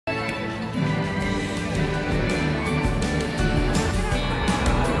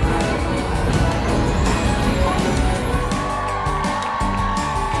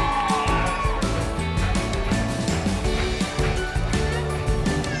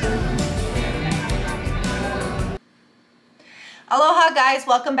Aloha guys,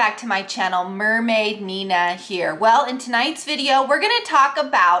 welcome back to my channel. Mermaid Nina here. Well, in tonight's video, we're going to talk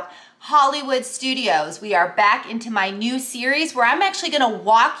about Hollywood Studios. We are back into my new series where I'm actually going to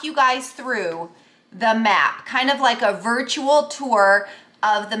walk you guys through the map, kind of like a virtual tour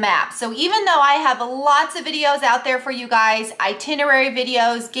of the map. So even though I have lots of videos out there for you guys, itinerary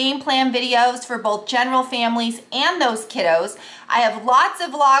videos, game plan videos for both general families and those kiddos, I have lots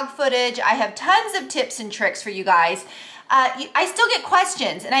of vlog footage, I have tons of tips and tricks for you guys. I still get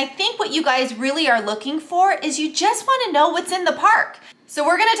questions, and I think what you guys really are looking for is you just want to know what's in the park. So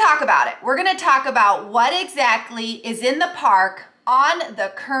we're going to talk about it. We're going to talk about what exactly is in the park on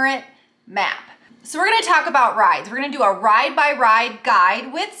the current map. So we're going to talk about rides. We're going to do a ride-by-ride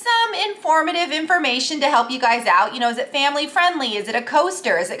guide with some informative information to help you guys out. You know, is it family friendly? Is it a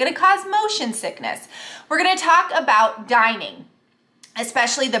coaster? Is it going to cause motion sickness? We're going to talk about dining,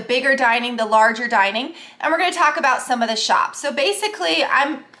 especially the bigger dining, the larger dining, and we're going to talk about some of the shops. So basically,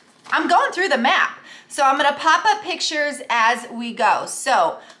 I'm going through the map. So I'm going to pop up pictures as we go.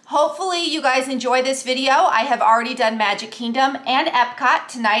 So hopefully you guys enjoy this video. I have already done Magic Kingdom and Epcot.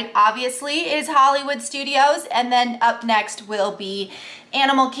 Tonight, obviously, is Hollywood Studios, and then up next will be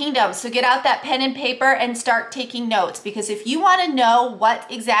Animal Kingdom. So get out that pen and paper and start taking notes, because if you want to know what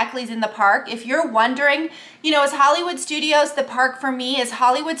exactly is in the park, if you're wondering, you know, is Hollywood Studios the park for me? Is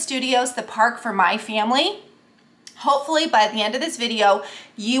Hollywood Studios the park for my family? Hopefully by the end of this video,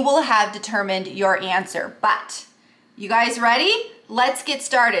 you will have determined your answer. But you guys ready? Let's get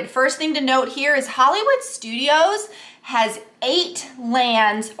started. First thing to note here is Hollywood Studios has 8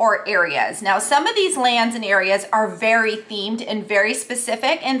 lands or areas. Now, some of these lands and areas are very themed and very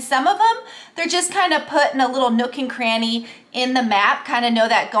specific, and some of them, they're just kind of put in a little nook and cranny in the map, kind of know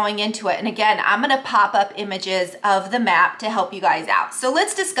that going into it. And again, I'm gonna pop up images of the map to help you guys out. So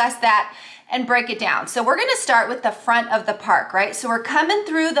let's discuss that and break it down. So we're gonna start with the front of the park, right? So we're coming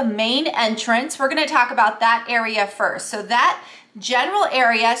through the main entrance. We're gonna talk about that area first. So that general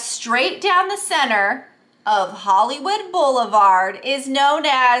area straight down the center of Hollywood Boulevard is known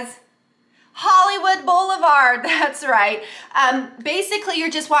as Hollywood Boulevard. That's right. Basically, you're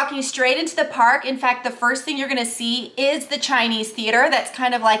just walking straight into the park. In fact, the first thing you're gonna see is the Chinese Theater. That's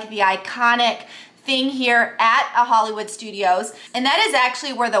kind of like the iconic thing here at a Hollywood Studios, and that is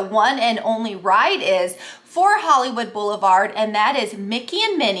actually where the one and only ride is for Hollywood Boulevard, and that is Mickey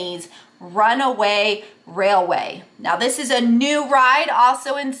and Minnie's Runaway Railway. Now this is a new ride,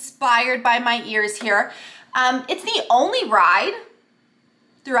 also inspired by my ears here. It's the only ride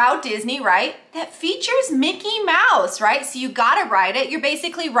throughout Disney, right, that features Mickey Mouse, right? So you gotta ride it. You're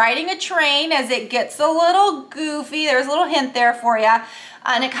basically riding a train as it gets a little goofy. There's a little hint there for you.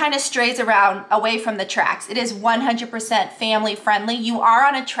 And it kind of strays around away from the tracks. It is 100% family friendly. You are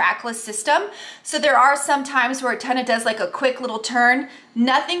on a trackless system, so there are some times where it kind of does like a quick little turn.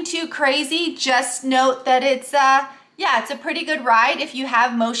 Nothing too crazy, just note that it's yeah, it's a pretty good ride. If you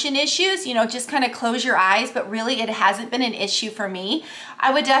have motion issues, you know, just kind of close your eyes, but really it hasn't been an issue for me.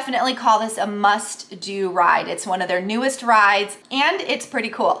 I would definitely call this a must-do ride. It's one of their newest rides, and it's pretty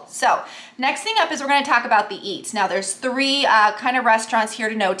cool. So next thing up is we're going to talk about the eats. Now there's 3 kind of restaurants here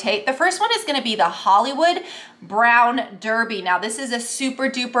to notate. The first one is going to be the Hollywood Brown Derby. Now this is a super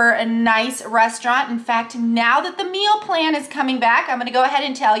duper nice restaurant. In fact, now that the meal plan is coming back, I'm going to go ahead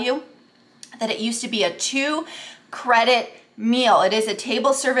and tell you that it used to be a 2-credit meal. It is a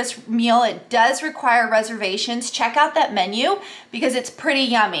table service meal. It does require reservations. Check out that menu because it's pretty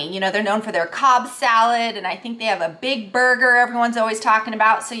yummy. You know, they're known for their Cobb salad, and I think they have a big burger everyone's always talking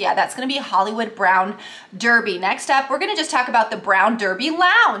about. So yeah, that's going to be Hollywood Brown Derby. Next up, we're going to just talk about the Brown Derby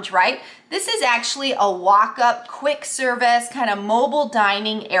Lounge, right? This is actually a walk-up, quick service, kind of mobile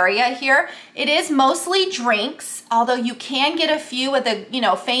dining area here. It is mostly drinks, although you can get a few of the, you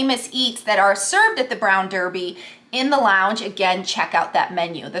know, famous eats that are served at the Brown Derby in the lounge. Again, check out that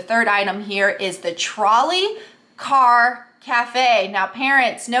menu. The third item here is the Trolley Car Cafe. Now,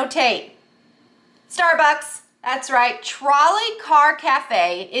 parents, notate, Starbucks. That's right, Trolley Car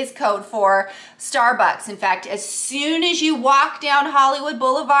Cafe is code for Starbucks. In fact, as soon as you walk down Hollywood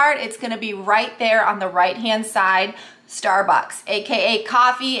Boulevard, it's gonna be right there on the right-hand side, Starbucks, AKA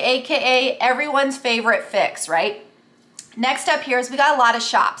coffee, AKA everyone's favorite fix, right? Next up here is we got a lot of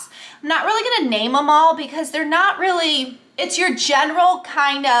shops. I'm not really gonna name them all because they're not really, it's your general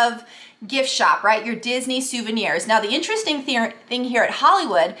kind of gift shop, right? Your Disney souvenirs. Now, the interesting thing here at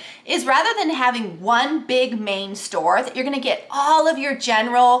Hollywood is rather than having one big main store that you're gonna get all of your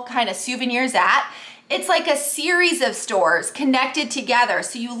general kind of souvenirs at, It's like a series of stores connected together.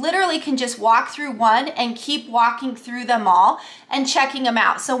 So you literally can just walk through one and keep walking through them all and checking them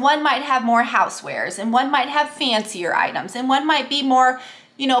out. So one might have more housewares, and one might have fancier items, and one might be more,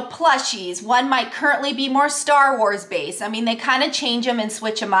 you know, plushies. One might currently be more Star Wars based. I mean, they kind of change them and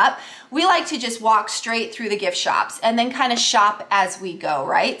switch them up. We like to just walk straight through the gift shops and then kind of shop as we go,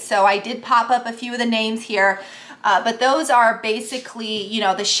 right? So I did pop up a few of the names here. But those are basically, you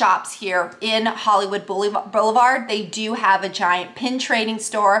know, the shops here in Hollywood Boulevard. They do have a giant pin trading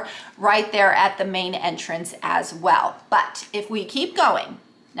store right there at the main entrance as well. But if we keep going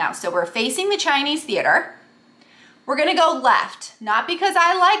now, so we're facing the Chinese Theater. We're gonna go left, not because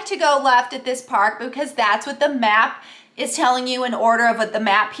I like to go left at this park, but because that's what the map is telling you in order of the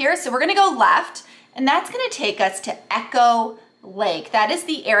map here. So we're gonna go left, and that's gonna take us to Echo Lake. That is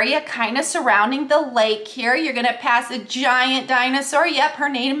the area kind of surrounding the lake here. You're gonna pass a giant dinosaur. Yep, her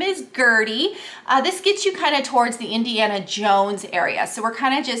name is Gertie. This gets you kind of towards the Indiana Jones area. So we're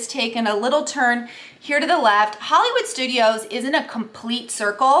kind of just taking a little turn here to the left. Hollywood Studios isn't a complete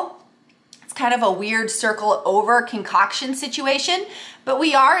circle. It's kind of a weird circle over concoction situation, but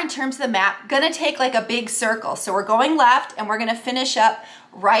we are, in terms of the map, gonna take like a big circle. So we're going left and we're gonna finish up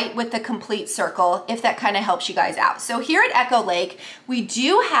right with the complete circle, if that kind of helps you guys out. So here at Echo Lake, we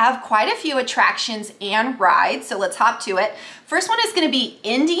do have quite a few attractions and rides, so let's hop to it. First one is gonna be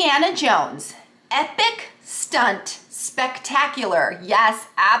Indiana Jones, Epic Stunt Spectacular. Yes,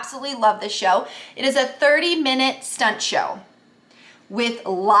 absolutely love this show. It is a 30-minute stunt show with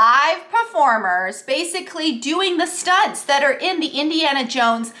live performers basically doing the stunts that are in the Indiana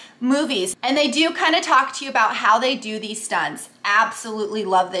Jones movies. And they do kind of talk to you about how they do these stunts. Absolutely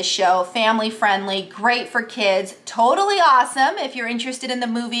love this show. Family friendly, great for kids, totally awesome if you're interested in the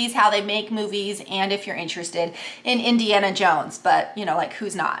movies, how they make movies, and if you're interested in Indiana Jones. But, you know, like,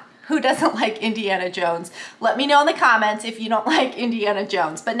 who's not? Who doesn't like Indiana Jones? Let me know in the comments if you don't like Indiana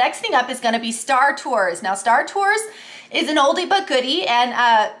Jones. But next thing up is gonna be Star Tours. Now, Star Tours is an oldie but goodie,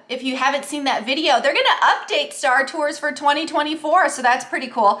 and if you haven't seen that video, they're gonna update Star Tours for 2024, so that's pretty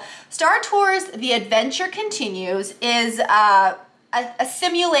cool. Star Tours, The Adventure Continues, is a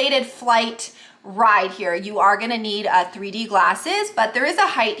simulated flight ride here. You are gonna need 3D glasses, but there is a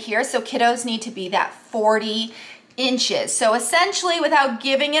height here, so kiddos need to be that 40 inches. So essentially, without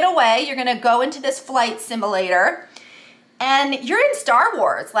giving it away, you're gonna go into this flight simulator, and you're in Star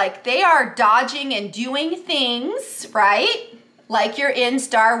Wars. Like, they are dodging and doing things, right? Like you're in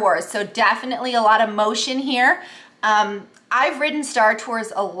Star Wars. So definitely a lot of motion here. I've ridden Star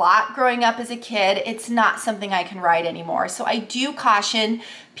Tours a lot growing up as a kid. It's not something I can ride anymore. So I do caution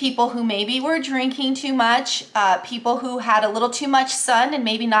people who maybe were drinking too much, people who had a little too much sun and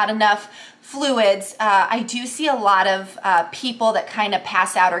maybe not enough fluids. I do see a lot of people that kind of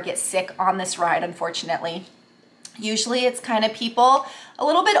pass out or get sick on this ride, unfortunately. Usually it's kind of people a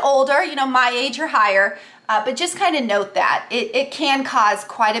little bit older, you know, my age or higher, but just kind of note that. It can cause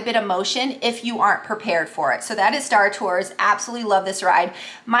quite a bit of motion if you aren't prepared for it. So that is Star Tours. Absolutely love this ride.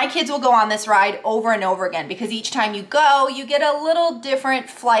 My kids will go on this ride over and over again because each time you go, you get a little different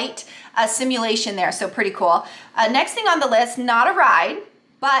flight simulation there, so pretty cool. Next thing on the list, not a ride,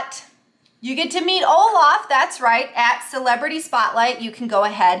 but you get to meet Olaf, that's right, at Celebrity Spotlight. You can go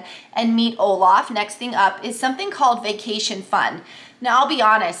ahead and meet Olaf. Next thing up is something called Vacation Fun. Now, I'll be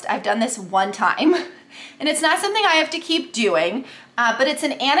honest, I've done this one time, and it's not something I have to keep doing, but it's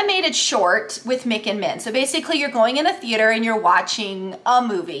an animated short with Mick and Min. So basically, you're going in a theater and you're watching a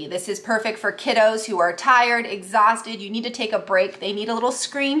movie. This is perfect for kiddos who are tired, exhausted, you need to take a break. They need a little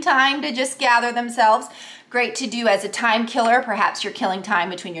screen time to just gather themselves. Great to do as a time killer. Perhaps you're killing time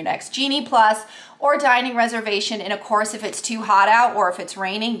between your next Genie Plus or dining reservation. And of course, if it's too hot out or if it's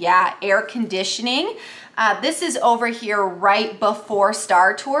raining, yeah, air conditioning. This is over here right before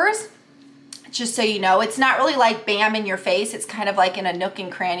Star Tours. Just so you know, it's not really like bam in your face. It's kind of like in a nook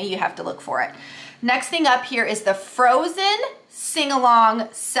and cranny. You have to look for it. Next thing up here is the Frozen Sing-Along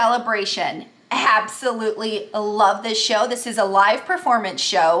Celebration. Absolutely love this show. This is a live performance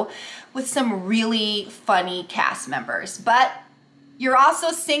show with some really funny cast members, but you're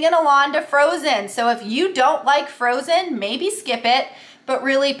also singing along to Frozen. So if you don't like Frozen, maybe skip it, but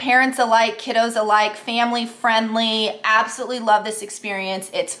really parents alike, kiddos alike, family friendly, absolutely love this experience.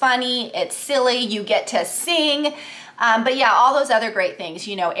 It's funny, it's silly, you get to sing, but yeah, all those other great things,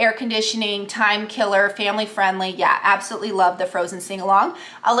 you know, air conditioning, time killer, family friendly. Yeah, absolutely love the Frozen sing along.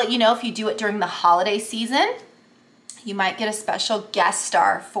 I'll let you know if you do it during the holiday season. You might get a special guest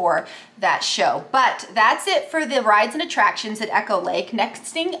star for that show. But that's it for the rides and attractions at Echo Lake. Next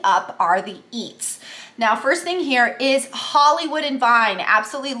thing up are the eats. Now, first thing here is Hollywood and Vine.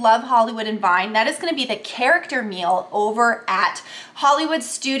 Absolutely love Hollywood and Vine. That is going to be the character meal over at Hollywood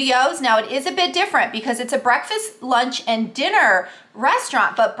Studios. Now, it is a bit different because it's a breakfast, lunch, and dinner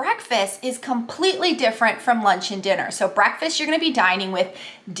restaurant, but breakfast is completely different from lunch and dinner. So breakfast, you're going to be dining with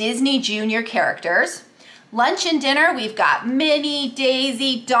Disney Junior characters. Lunch and dinner, we've got Minnie,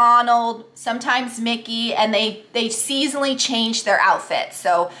 Daisy, Donald, sometimes Mickey, and they seasonally change their outfits.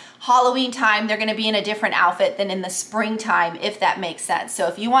 So Halloween time, they're gonna be in a different outfit than in the springtime, if that makes sense. So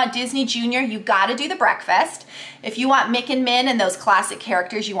if you want Disney Junior, you gotta do the breakfast. If you want Mick and Min and those classic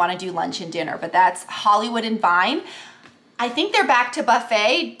characters, you wanna do lunch and dinner, but that's Hollywood and Vine. I think they're back to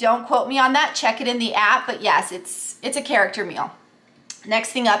buffet. Don't quote me on that, check it in the app, but yes, it's a character meal.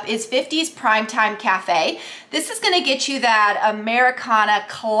 Next thing up is 50's Primetime Cafe. This is gonna get you that Americana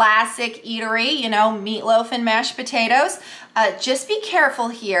classic eatery, you know, meatloaf and mashed potatoes. Just be careful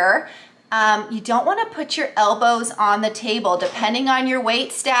here. You don't wanna put your elbows on the table. Depending on your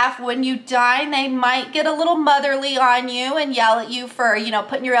wait staff, when you dine, they might get a little motherly on you and yell at you for, you know,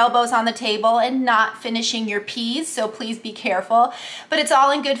 putting your elbows on the table and not finishing your peas, so please be careful. But it's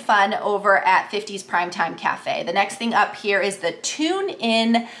all in good fun over at 50's Primetime Cafe. The next thing up here is the Tune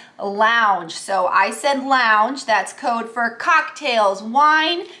In Lounge. So I said lounge, that's code for cocktails,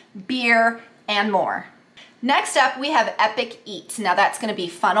 wine, beer, and more. Next up, we have Epic Eats. Now that's gonna be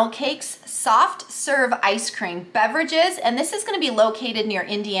funnel cakes, soft serve ice cream, beverages, and this is gonna be located near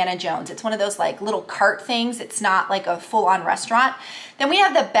Indiana Jones. It's one of those like little cart things. It's not like a full-on restaurant. Then we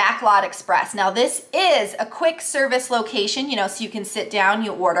have the Backlot Express. Now this is a quick service location, you know, so you can sit down,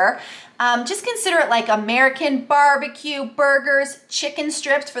 you order. Just consider it like American barbecue, burgers, chicken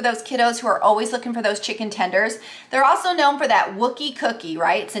strips for those kiddos who are always looking for those chicken tenders. They're also known for that Wookiee cookie,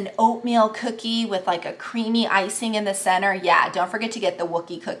 right? It's an oatmeal cookie with like a creamy icing in the center. Yeah, don't forget to get the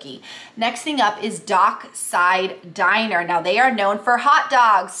Wookiee cookie. Next thing up is Dockside Diner. Now they are known for hot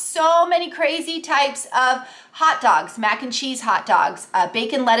dogs. So many crazy types of hot dogs, mac and cheese hot dogs,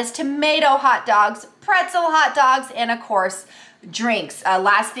 bacon, lettuce, tomato hot dogs, pretzel hot dogs, and of course, drinks.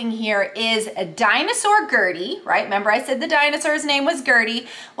 Last thing here is a Dinosaur Gertie, right? Remember I said the dinosaur's name was Gertie?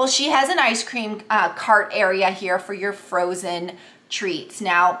 Well, she has an ice cream cart area here for your frozen treats.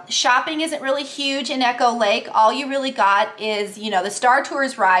 Now, shopping isn't really huge in Echo Lake. All you really got is, you know, the Star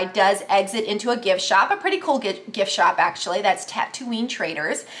Tours ride does exit into a gift shop, a pretty cool gift shop actually. That's Tatooine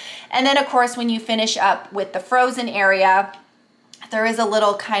Traders. And then of course, when you finish up with the frozen area, there is a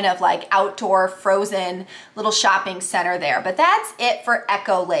little kind of like outdoor frozen little shopping center there, but that's it for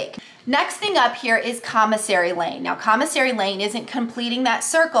Echo Lake. Next thing up here is Commissary Lane. Now Commissary Lane isn't completing that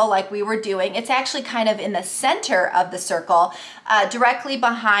circle like we were doing. It's actually kind of in the center of the circle, directly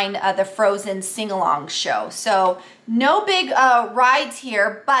behind the Frozen sing-along show. So no big rides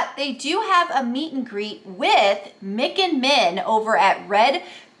here, but they do have a meet and greet with Mick and Min over at Red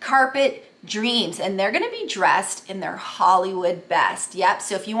Carpet Dreams, and they're gonna be dressed in their Hollywood best. Yep,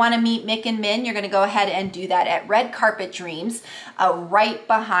 so if you wanna meet Mick and Min, you're gonna go ahead and do that at Red Carpet Dreams, right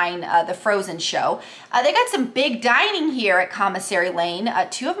behind the Frozen show. They got some big dining here at Commissary Lane,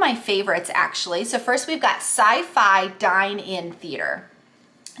 two of my favorites actually. So first we've got Sci-Fi Dine-In Theater.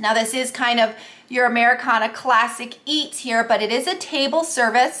 Now this is kind of your Americana classic eats here, but it is a table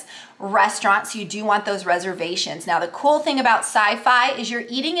service restaurant, so you do want those reservations. Now the cool thing about Sci-Fi is you're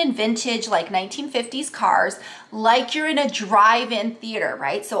eating in vintage like 1950s cars, like you're in a drive-in theater,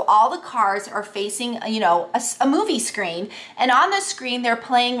 right? So all the cars are facing, you know, a movie screen, and on the screen they're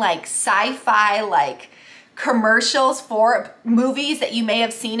playing like sci-fi like commercials for movies that you may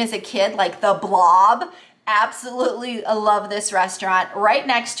have seen as a kid, like The Blob. Absolutely love this restaurant. Right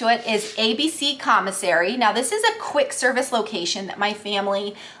next to it is ABC Commissary. Now this is a quick service location that my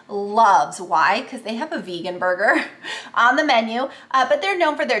family loves. Why? Because they have a vegan burger on the menu, but they're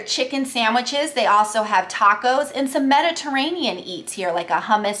known for their chicken sandwiches. They also have tacos and some Mediterranean eats here, like a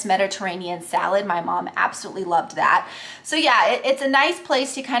hummus Mediterranean salad. My mom absolutely loved that. So yeah, it's a nice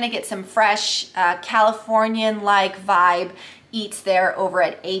place to kind of get some fresh Californian-like vibe eats there over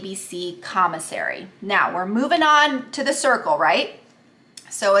at ABC Commissary. Now we're moving on to the circle, right?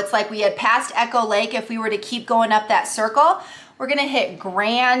 So it's like we had passed Echo Lake. If we were to keep going up that circle, we're gonna hit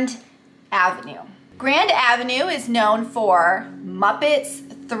Grand Avenue. Grand Avenue is known for Muppets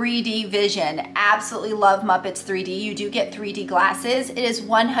 3D Vision. Absolutely love Muppets 3D. You do get 3D glasses. It is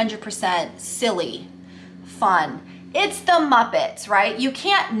 100% silly, fun. It's the Muppets, right? You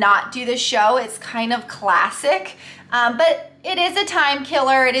can't not do the show. It's kind of classic, but it is a time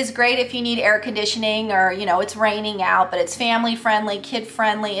killer. It is great if you need air conditioning or, you know, it's raining out, but it's family friendly, kid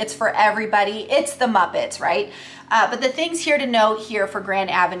friendly. It's for everybody. It's the Muppets, right? But the things here to note here for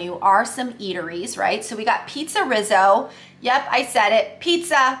Grand Avenue are some eateries, right? So we got Pizza Rizzo. Yep, I said it.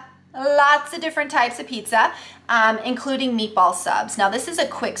 Pizza. Lots of different types of pizza, including meatball subs. Now this is a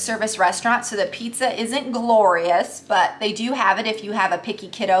quick service restaurant, so the pizza isn't glorious, but they do have it if you have a picky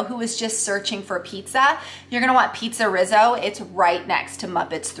kiddo who is just searching for pizza. You're gonna want Pizza Rizzo. It's right next to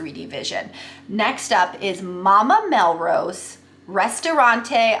Muppets 3D Vision. Next up is Mama Melrose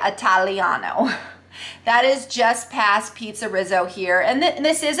Ristorante Italiano. That is just past Pizza Rizzo here. And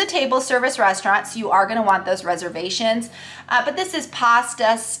this is a table service restaurant, so you are gonna want those reservations. But this is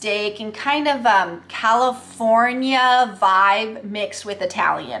pasta, steak, and kind of California vibe mixed with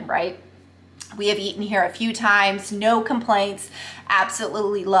Italian, right? We have eaten here a few times, no complaints.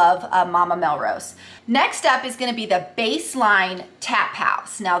 Absolutely love Mama Melrose. Next up is gonna be the Baseline Tap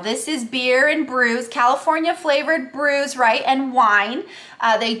House. Now this is beer and brews, California flavored brews, right, and wine.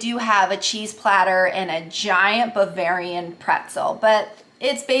 They do have a cheese platter and a giant Bavarian pretzel, but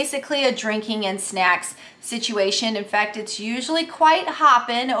it's basically a drinking and snacks situation. In fact, it's usually quite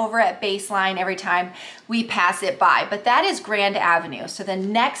hoppin' over at Baseline every time we pass it by, but that is Grand Avenue. So the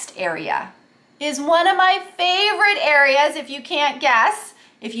next area is one of my favorite areas, if you can't guess,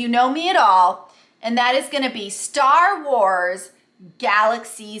 if you know me at all, and that is gonna be Star Wars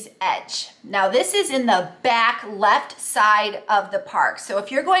Galaxy's Edge. Now this is in the back left side of the park. So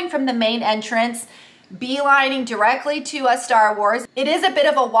if you're going from the main entrance, beelining directly to a Star Wars, it is a bit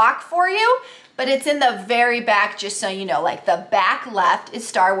of a walk for you, but it's in the very back, just so you know, like the back left is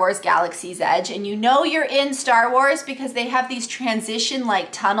Star Wars Galaxy's Edge, and you know you're in Star Wars because they have these transition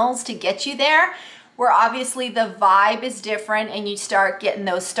like tunnels to get you there, where obviously the vibe is different and you start getting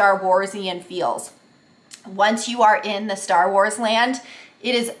those Star Warsian feels. Once you are in the Star Wars land,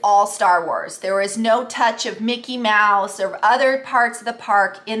 it is all Star Wars. There is no touch of Mickey Mouse or other parts of the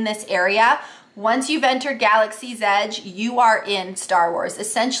park in this area. Once you've entered Galaxy's Edge, you are in Star Wars,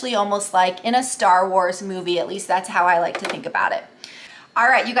 essentially almost like in a Star Wars movie. At least that's how I like to think about it. All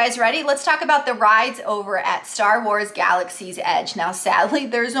right, you guys ready? Let's talk about the rides over at Star Wars Galaxy's Edge. Now, sadly,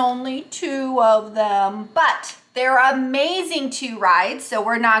 there's only 2 of them, but they're amazing 2 rides, so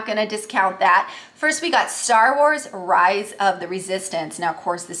we're not gonna discount that. First, we got Star Wars Rise of the Resistance. Now, of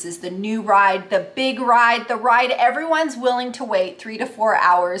course, this is the new ride, the big ride, the ride everyone's willing to wait 3 to 4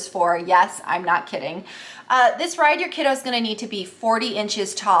 hours for. Yes, I'm not kidding. This ride, your kiddo's gonna need to be 40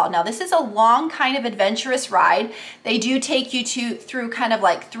 inches tall. Now, this is a long kind of adventurous ride. They do take you through kind of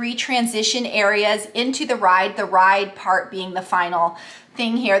like 3 transition areas into the ride part being the final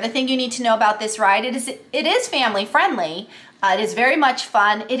thing here. The thing you need to know about this ride, it is family friendly. It is very much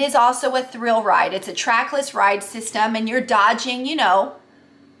fun. It is also a thrill ride. It's a trackless ride system and you're dodging, you know,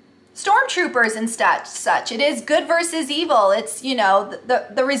 stormtroopers and such. It is good versus evil. It's, you know,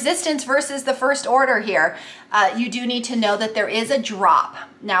 the resistance versus the First Order here. You do need to know that there is a drop.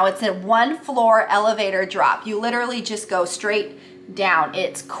 Now it's a 1-floor elevator drop. You literally just go straight down.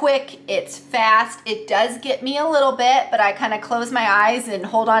 It's quick, it's fast. It does get me a little bit, but I kind of close my eyes and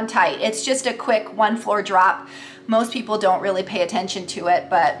hold on tight. It's just a quick 1-floor drop. Most people don't really pay attention to it,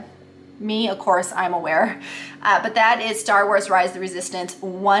 but me, of course, I'm aware. But that is Star Wars Rise of the Resistance.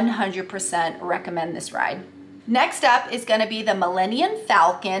 100% recommend this ride. Next up is gonna be the Millennium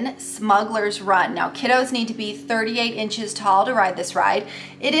Falcon Smuggler's Run. Now, kiddos need to be 38 inches tall to ride this ride.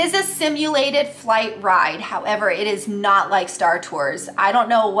 It is a simulated flight ride. However, it is not like Star Tours. I don't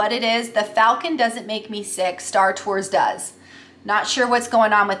know what it is. The Falcon doesn't make me sick. Star Tours does. Not sure what's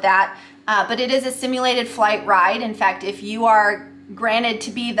going on with that, but it is a simulated flight ride. In fact, if you are granted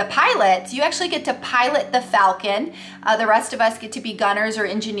to be the pilot, you actually get to pilot the Falcon. The rest of us get to be gunners or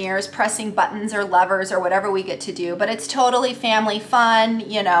engineers pressing buttons or levers or whatever we get to do, but it's totally family fun,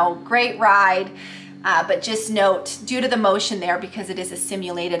 you know, great ride. But just note, due to the motion there, because it is a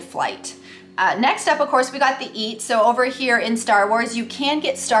simulated flight. Next up, of course, we got the eat. So over here in Star Wars, you can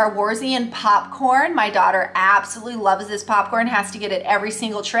get Star Warsian popcorn. My daughter absolutely loves this popcorn, has to get it every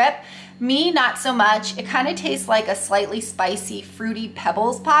single trip. Me, not so much. It kind of tastes like a slightly spicy, fruity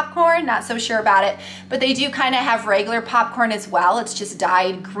Pebbles popcorn. Not so sure about it, but they do kind of have regular popcorn as well. It's just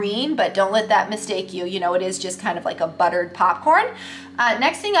dyed green, but don't let that mistake you. You know, it is just kind of like a buttered popcorn.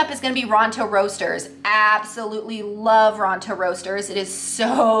 Next thing up is going to be Ronto Roasters. Absolutely love Ronto Roasters. It is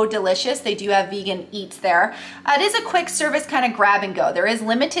so delicious. They do have vegan eats there. It is a quick service kind of grab and go. There is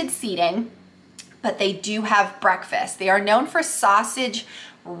limited seating, but they do have breakfast. They are known for sausage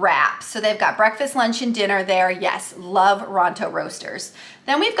wraps. So they've got breakfast, lunch, and dinner there. Yes, love Ronto Roasters.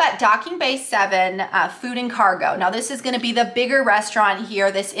 Then we've got Docking Bay 7 Food and Cargo. Now this is going to be the bigger restaurant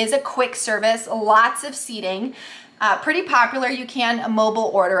here. This is a quick service, lots of seating. Pretty popular. You can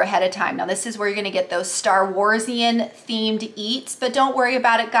mobile order ahead of time. Now this is where you're going to get those Star Warsian themed eats, but don't worry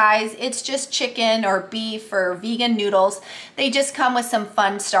about it, guys. It's just chicken or beef or vegan noodles. They just come with some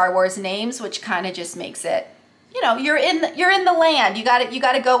fun Star Wars names, which kind of just makes it, you know, you're in the land. You got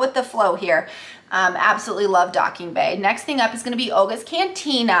to go with the flow here. Absolutely love Docking Bay. Next thing up is going to be Olga's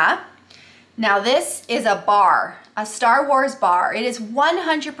Cantina. Now this is a bar, a Star Wars bar. It is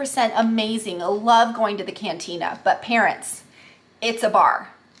 100% amazing. I love going to the Cantina, but parents, it's a bar.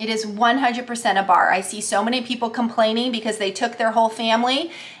 It is 100% a bar. I see so many people complaining because they took their whole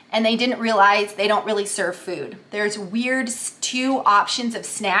family and they didn't realize they don't really serve food. There's weird 2 options of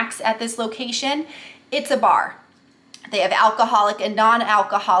snacks at this location. It's a bar. They have alcoholic and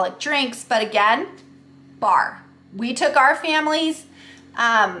non-alcoholic drinks, but again, bar. We took our families.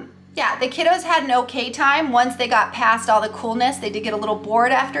 Yeah, the kiddos had an okay time. Once they got past all the coolness, they did get a little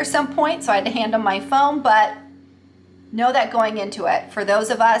bored after some point, so I had to hand them my phone, but know that going into it. For those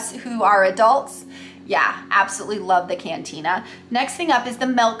of us who are adults, yeah, absolutely love the Cantina. Next thing up is the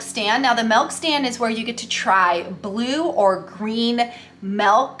milk stand. Now the milk stand is where you get to try blue or green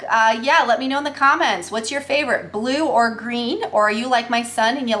milk. Yeah, let me know in the comments. What's your favorite, blue or green? Or are you like my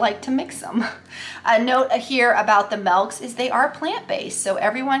son and you like to mix them? A note here about the milks is they are plant-based, so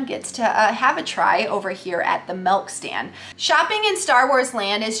everyone gets to have a try over here at the milk stand. Shopping in Star Wars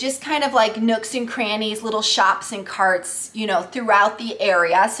Land is just kind of like nooks and crannies, little shops and carts, you know, throughout the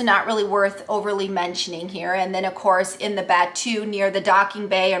area, so not really worth overly mentioning here. And then of course in the Batu near the Docking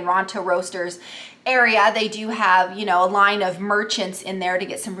Bay and Ronto Roasters area, they do have, you know, a line of merchants in there to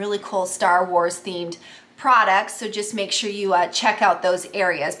get some really cool Star Wars themed products, so just make sure you check out those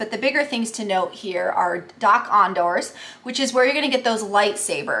areas. But the bigger things to note here are Doc Ondors, which is where you're going to get those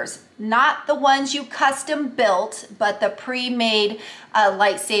lightsabers. Not the ones you custom built, but the pre-made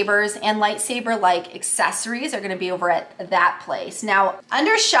lightsabers and lightsaber-like accessories are going to be over at that place. Now,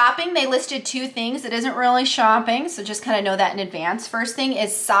 under shopping, they listed 2 things. It isn't really shopping, so just kind of know that in advance. First thing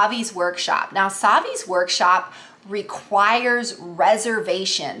is Savi's Workshop. Now, Savi's Workshop requires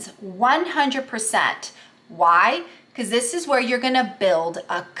reservations, 100%. Why? Because this is where you're going to build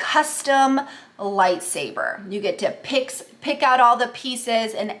a custom lightsaber. You get to pick out all the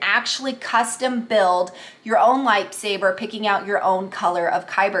pieces and actually custom build your own lightsaber, picking out your own color of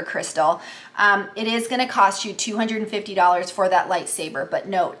kyber crystal. It is going to cost you $250 for that lightsaber, but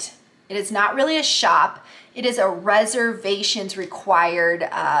note, it is not really a shop. It is a reservations required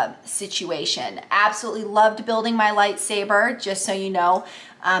situation. Absolutely loved building my lightsaber, just so you know.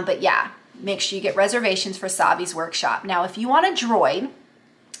 But yeah, make sure you get reservations for Savi's Workshop. Now, if you want a droid,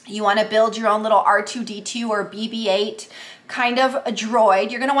 you want to build your own little R2-D2 or BB-8 kind of a droid,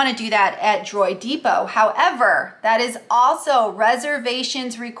 you're going to want to do that at Droid Depot. However, that is also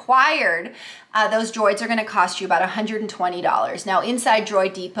reservations required. Those droids are going to cost you about $120. Now, inside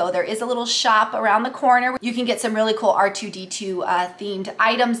Droid Depot, there is a little shop around the corner. You can get some really cool R2-D2 themed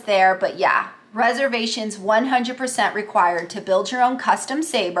items there, but yeah, reservations 100% required to build your own custom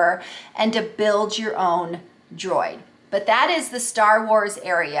saber and to build your own droid. But that is the Star Wars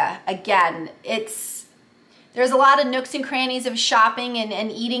area. Again, there's a lot of nooks and crannies of shopping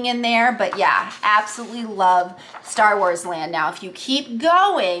and eating in there, but yeah, absolutely love Star Wars Land. Now, if you keep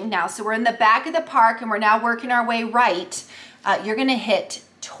going, now, so we're in the back of the park and we're now working our way right, you're gonna hit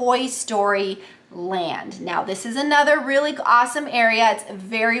Toy Story Land. Now, this is another really awesome area. It's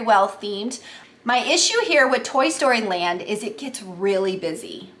very well themed. My issue here with Toy Story Land is it gets really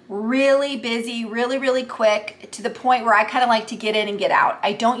busy, really quick, to the point where I kind of like to get in and get out.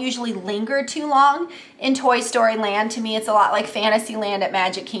 I don't usually linger too long in Toy Story Land. To me, it's a lot like Fantasyland at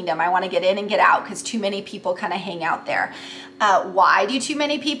Magic Kingdom. I want to get in and get out because too many people kind of hang out there. Why do too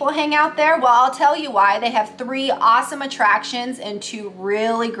many people hang out there? Well, I'll tell you why. They have 3 awesome attractions and 2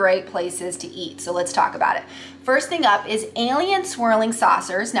 really great places to eat. So let's talk about it. First thing up is Alien Swirling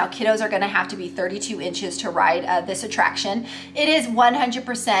Saucers. Now, kiddos are going to have to be 32 inches to ride this attraction. It is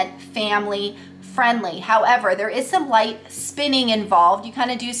 100% family friendly. However, there is some light spinning involved. You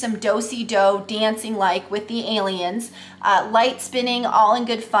kind of do some do-si-do dancing like with the aliens. Light spinning, all in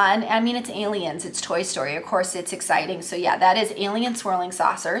good fun. I mean, it's aliens, it's Toy Story. Of course, it's exciting. So yeah, that is Alien Swirling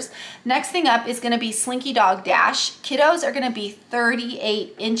Saucers. Next thing up is going to be Slinky Dog Dash. Kiddos are going to be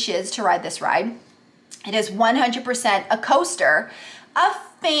 38 inches to ride this ride. It is 100% a coaster. a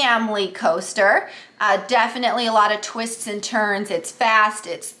family coaster. Definitely a lot of twists and turns. It's fast,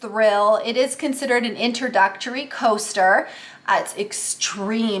 it's thrill. It is considered an introductory coaster. It's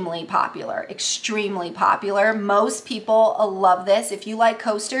extremely popular, extremely popular. Most people love this. If you like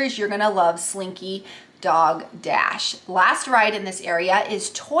coasters, you're gonna love Slinky Dog Dash. Last ride in this area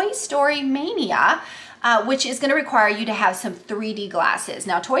is Toy Story Mania, which is gonna require you to have some 3D glasses.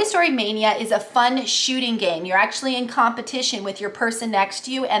 Now, Toy Story Mania is a fun shooting game. You're actually in competition with your person next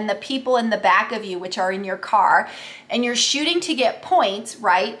to you and the people in the back of you, which are in your car, and you're shooting to get points,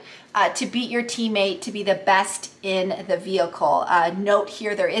 right? To beat your teammate to be the best in the vehicle. Note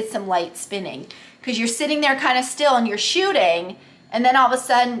here, there is some light spinning because you're sitting there kind of still and you're shooting, and then all of a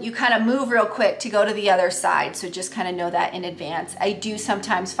sudden you kind of move real quick to go to the other side. So just kind of know that in advance. I do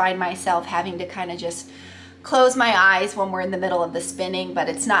sometimes find myself having to kind of just close my eyes when we're in the middle of the spinning, but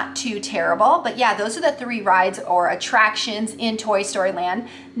it's not too terrible. But yeah, those are the 3 rides or attractions in Toy Story Land.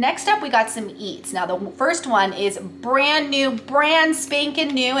 Next up, we got some eats. Now, the first one is brand new, brand spanking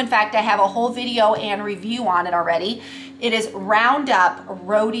new. In fact, I have a whole video and review on it already. It is Roundup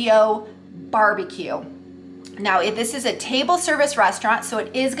Rodeo Barbecue. Now, this is a table service restaurant, so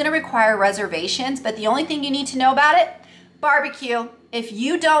it is gonna require reservations, but the only thing you need to know about it, barbecue. If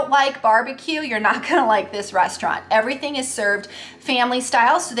you don't like barbecue, you're not gonna like this restaurant. Everything is served family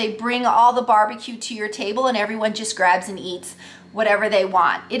style, so they bring all the barbecue to your table and everyone just grabs and eats whatever they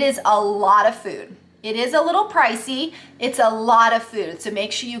want. It is a lot of food. It is a little pricey. It's a lot of food. So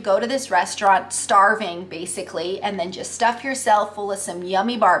make sure you go to this restaurant starving, basically, and then just stuff yourself full of some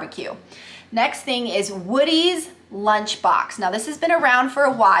yummy barbecue. Next thing is Woody's Lunchbox. Now, this has been around for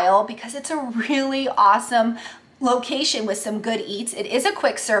a while because it's a really awesome location with some good eats. It is a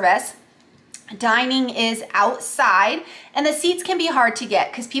quick service. Dining is outside, and the seats can be hard to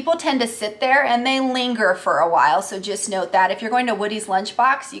get because people tend to sit there and they linger for a while. So just note that if you're going to Woody's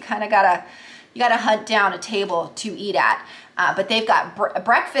Lunchbox, you kind of gotta hunt down a table to eat at. But they've got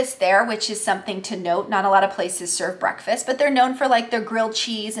breakfast there, which is something to note. Not a lot of places serve breakfast, but they're known for like their grilled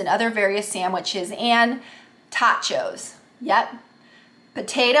cheese and other various sandwiches and tachos. Yep,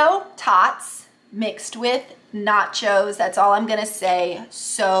 potato tots mixed with nachos. That's all I'm gonna say.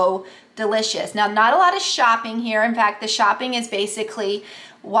 So delicious. Now, not a lot of shopping here. In fact, the shopping is basically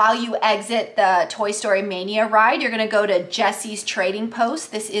while you exit the Toy Story Mania ride, you're gonna go to Jesse's Trading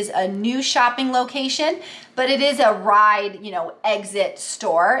Post. This is a new shopping location, but it is a ride, exit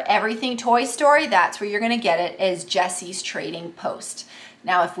store. Everything Toy Story, that's where you're gonna get it, is Jesse's Trading Post.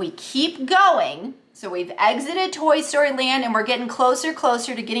 Now, if we keep going, so we've exited Toy Story Land and we're getting closer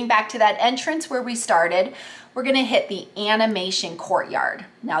to getting back to that entrance where we started. We're gonna hit the animation courtyard.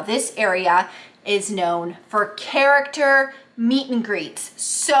 Now, this area is known for character meet and greets.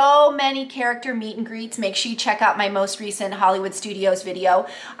 So many character meet and greets. Make sure you check out my most recent Hollywood Studios video.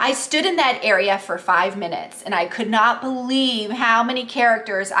 I stood in that area for 5 minutes and I could not believe how many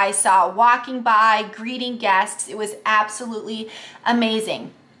characters I saw walking by, greeting guests. It was absolutely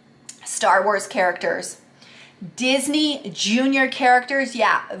amazing. Star Wars characters, Disney Junior characters,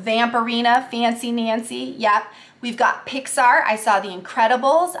 yeah, Vampirina, Fancy Nancy, yep. We've got Pixar, I saw The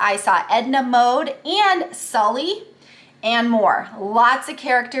Incredibles, I saw Edna Mode and Sully, and more. Lots of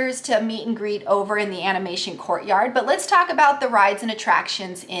characters to meet and greet over in the animation courtyard, but let's talk about the rides and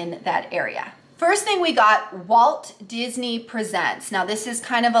attractions in that area. First thing we got, Walt Disney Presents. Now, this is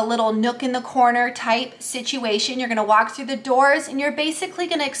kind of a little nook in the corner type situation. You're gonna walk through the doors and you're basically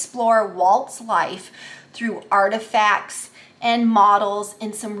gonna explore Walt's life through artifacts and models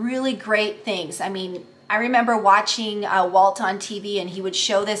and some really great things. I mean, I remember watching Walt on TV and he would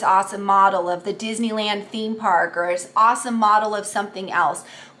show this awesome model of the Disneyland theme park or this awesome model of something else.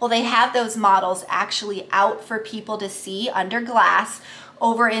 Well, they have those models actually out for people to see under glass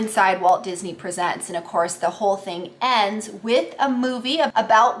over inside Walt Disney Presents. And of course, the whole thing ends with a movie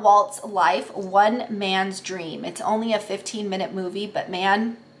about Walt's life, One Man's Dream. It's only a 15-minute movie, but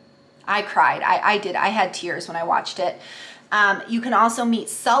man, I cried. I did. I had tears when I watched it. You can also meet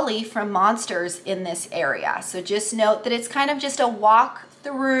Sully from Monsters in this area. So just note that it's kind of just a walk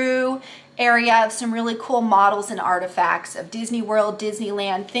through area of some really cool models and artifacts of Disney World,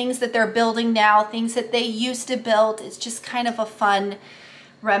 Disneyland, things that they're building now, things that they used to build. It's just kind of a fun,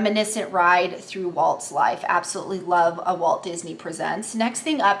 reminiscent ride through Walt's life. Absolutely love a Walt Disney Presents. Next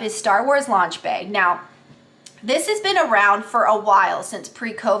thing up is Star Wars Launch Bag. Now, this has been around for a while, since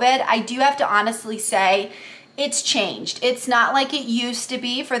pre-COVID. I do have to honestly say, it's changed. It's not like it used to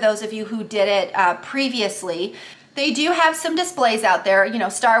be for those of you who did it previously. They do have some displays out there,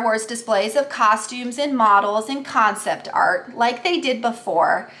 Star Wars displays of costumes and models and concept art like they did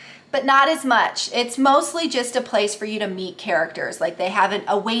before. but not as much. It's mostly just a place for you to meet characters. Like they have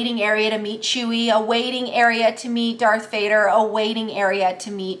a waiting area to meet Chewie, a waiting area to meet Darth Vader, a waiting area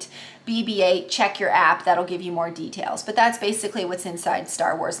to meet BB-8. Check your app, that'll give you more details. But that's basically what's inside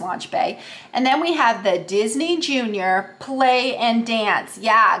Star Wars Launch Bay. And then we have the Disney Junior Play and Dance.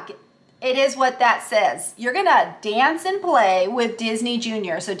 Yeah, it is what that says. You're gonna dance and play with Disney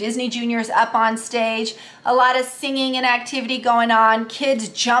Junior. So Disney Junior's up on stage, a lot of singing and activity going on, kids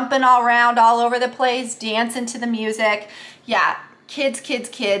jumping all around all over the place, dancing to the music. Yeah, kids,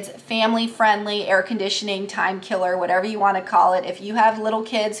 family friendly, air conditioning, time killer, whatever you wanna call it. If you have little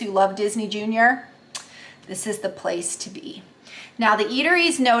kids who love Disney Junior, this is the place to be. Now the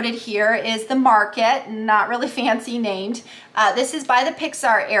eateries noted here is the Market, not really fancy named. This is by the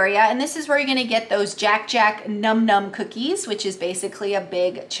Pixar area, and this is where you're gonna get those Jack Jack Num Num cookies, which is basically a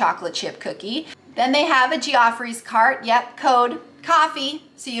big chocolate chip cookie. Then they have a Geoffrey's cart, yep, code coffee.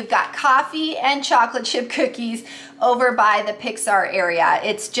 So you've got coffee and chocolate chip cookies over by the Pixar area.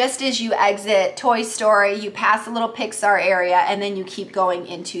 It's just as you exit Toy Story, you pass a little Pixar area, and then you keep going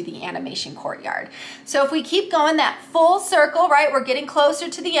into the animation courtyard. So if we keep going that full circle, right, we're getting closer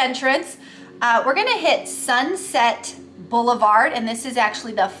to the entrance. We're gonna hit Sunset Boulevard, and this is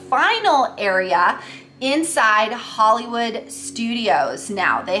actually the final area inside Hollywood Studios.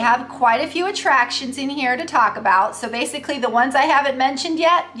 Now, they have quite a few attractions in here to talk about. So basically the ones I haven't mentioned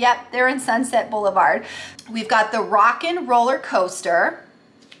yet, yep, they're in Sunset Boulevard. We've got the Rockin' Roller Coaster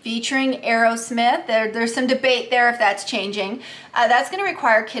featuring Aerosmith. There's some debate there if that's changing. That's gonna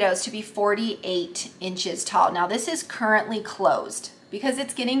require kiddos to be 48 inches tall. Now, this is currently closed because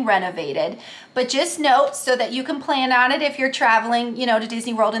it's getting renovated. But just note, so that you can plan on it if you're traveling, you know, to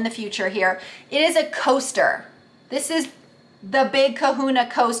Disney World in the future here, it is a coaster. This is the big kahuna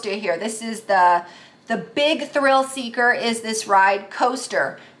coaster here. This is the big thrill seeker is this ride.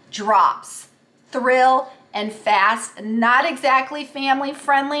 Coaster, drops, thrill, and fast. Not exactly family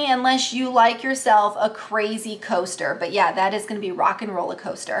friendly unless you like yourself a crazy coaster. But yeah, that is gonna be Rockin' Roller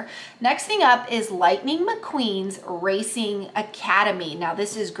Coaster. Next thing up is Lightning McQueen's Racing Academy. Now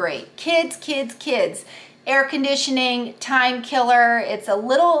this is great. Kids. Air conditioning, time killer. It's a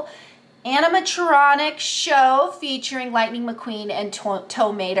little animatronic show featuring Lightning McQueen and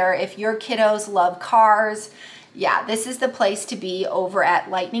Tow Mater. If your kiddos love cars, yeah, this is the place to be over at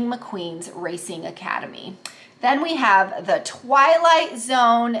Lightning McQueen's Racing Academy. Then we have the Twilight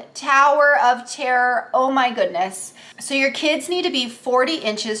Zone Tower of Terror. Oh my goodness. So your kids need to be 40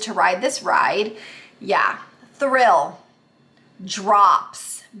 inches to ride this ride. Yeah, thrill,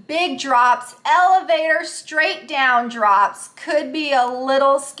 drops, big drops, elevator straight down drops. Could be a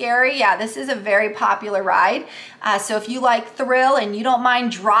little scary. Yeah, this is a very popular ride. So if you like thrill and you don't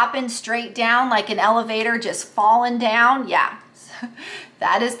mind dropping straight down like an elevator just falling down, yeah,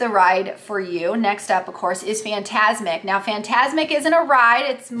 that is the ride for you. Next up, of course, is Fantasmic. Now, Fantasmic isn't a ride.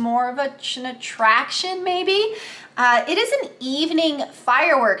 It's more of an attraction, maybe. It is an evening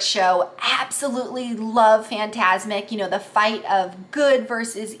fireworks show. Absolutely love Fantasmic. You know, the fight of good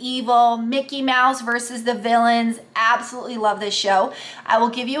versus evil, Mickey Mouse versus the villains. Absolutely love this show. I will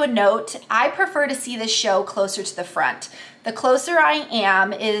give you a note. I prefer to see this show closer to the front. The closer I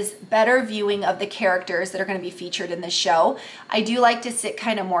am is better viewing of the characters that are going to be featured in the show. I do like to sit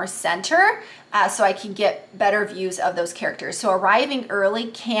kind of more center so I can get better views of those characters. So arriving early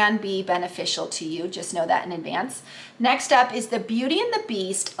can be beneficial to you. Just know that in advance. Next up is the Beauty and the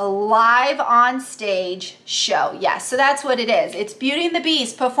Beast live on stage show. Yes, so that's what it is. It's Beauty and the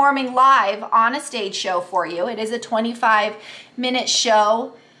Beast performing live on a stage show for you. It is a 25-minute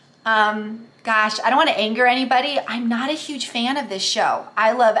show. Gosh, I don't want to anger anybody. I'm not a huge fan of this show.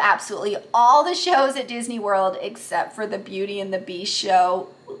 I love absolutely all the shows at Disney World except for the Beauty and the Beast show.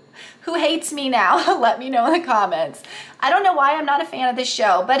 Who hates me now? Let me know in the comments. I don't know why I'm not a fan of this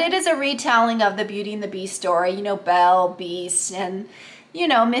show, but it is a retelling of the Beauty and the Beast story. You know, Belle, Beast, and, you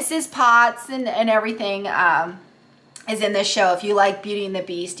know, Mrs. Potts and everything is in this show. If you like Beauty and the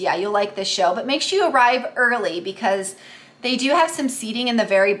Beast, yeah, you'll like this show. But make sure you arrive early because they do have some seating in the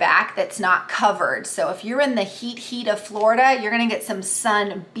very back that's not covered. So if you're in the heat of Florida, you're gonna get some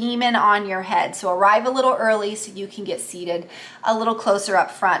sun beaming on your head. So arrive a little early so you can get seated a little closer up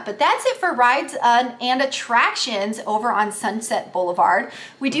front. But that's it for rides and attractions over on Sunset Boulevard.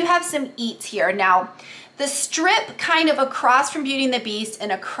 We do have some eats here. Now, the strip kind of across from Beauty and the Beast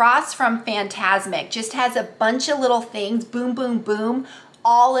and across from Fantasmic just has a bunch of little things, boom, boom, boom,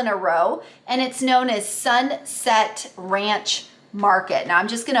 all in a row, and it's known as Sunset Ranch Market. Now I'm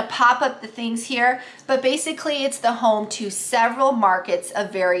just gonna pop up the things here, but basically it's the home to several markets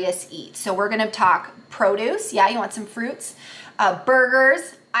of various eats. So we're gonna talk produce, yeah, you want some fruits, burgers,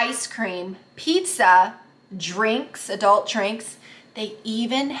 ice cream, pizza, drinks, adult drinks. They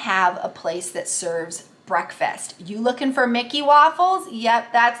even have a place that serves breakfast. You looking for Mickey waffles?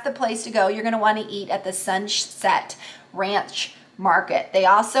 Yep, that's the place to go. You're gonna wanna eat at the Sunset Ranch Market. They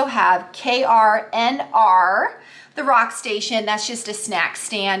also have KRNR, the Rock Station. That's just a snack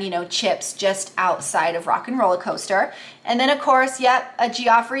stand, you know, chips just outside of Rock and Roller Coaster. And then of course, yep, a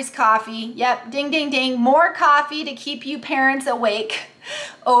Geoffrey's Coffee. Yep, ding, ding, ding, more coffee to keep you parents awake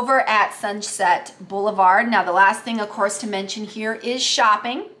over at Sunset Boulevard. Now the last thing of course to mention here is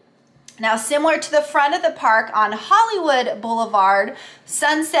shopping. Now, similar to the front of the park on Hollywood Boulevard,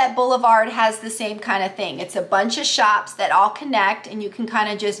 Sunset Boulevard has the same kind of thing. It's a bunch of shops that all connect, and you can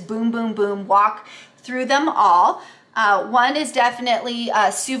kind of just boom, boom, boom, walk through them all. One is definitely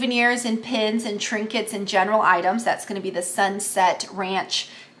souvenirs and pins and trinkets and general items. That's going to be the Sunset Ranch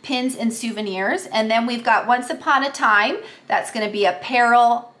pins and souvenirs. And then we've got Once Upon a Time. That's going to be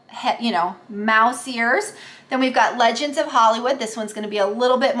apparel, you know, mouse ears. Then we've got Legends of Hollywood. This one's going to be a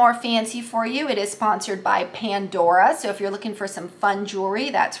little bit more fancy for you. It is sponsored by Pandora. So if you're looking for some fun jewelry,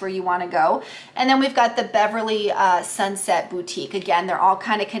 that's where you want to go. And then we've got the Beverly Sunset Boutique. Again, they're all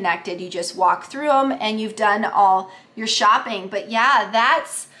kind of connected. You just walk through them and you've done all your shopping. But yeah,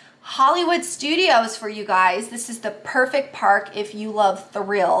 that's Hollywood Studios for you guys. This is the perfect park if you love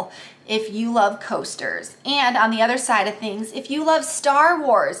thrill, if you love coasters. And on the other side of things, if you love Star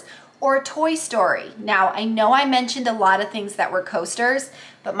Wars or Toy Story. Now, I know I mentioned a lot of things that were coasters,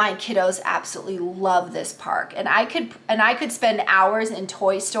 but my kiddos absolutely love this park. And I could spend hours in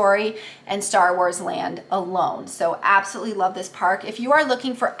Toy Story and Star Wars Land alone. So absolutely love this park. If you are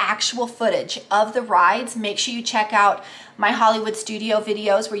looking for actual footage of the rides, make sure you check out my Hollywood Studio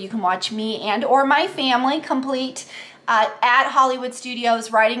videos where you can watch me and or my family complete at Hollywood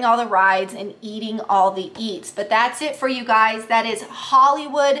Studios, riding all the rides and eating all the eats. But that's it for you guys. That is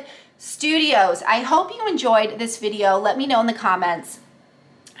Hollywood Studios. I hope you enjoyed this video. Let me know in the comments.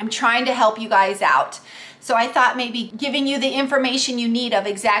 I'm trying to help you guys out. So I thought maybe giving you the information you need of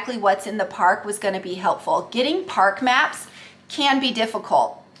exactly what's in the park was going to be helpful. Getting park maps can be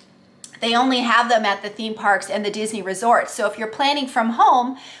difficult. They only have them at the theme parks and the Disney resorts. So if you're planning from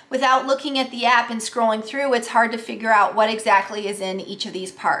home without looking at the app and scrolling through, it's hard to figure out what exactly is in each of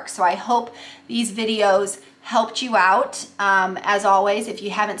these parks. So I hope these videos helped you out. As always, if you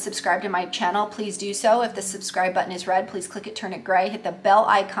haven't subscribed to my channel, please do so. If the subscribe button is red, please click it, turn it gray, hit the bell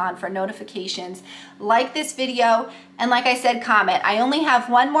icon for notifications. Like this video, and like I said, comment. I only have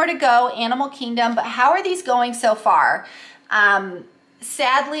one more to go, Animal Kingdom, but how are these going so far?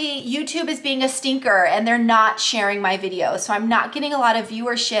 Sadly, YouTube is being a stinker and they're not sharing my videos. So I'm not getting a lot of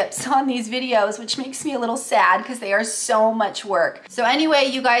viewerships on these videos, which makes me a little sad because they are so much work. So anyway,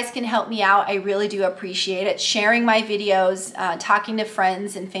 you guys can help me out. I really do appreciate it. Sharing my videos, talking to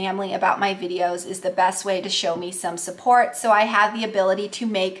friends and family about my videos is the best way to show me some support. So I have the ability to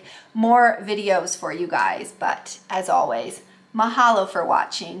make more videos for you guys. But as always, mahalo for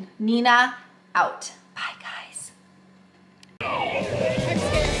watching. Nina out. Bye, guys.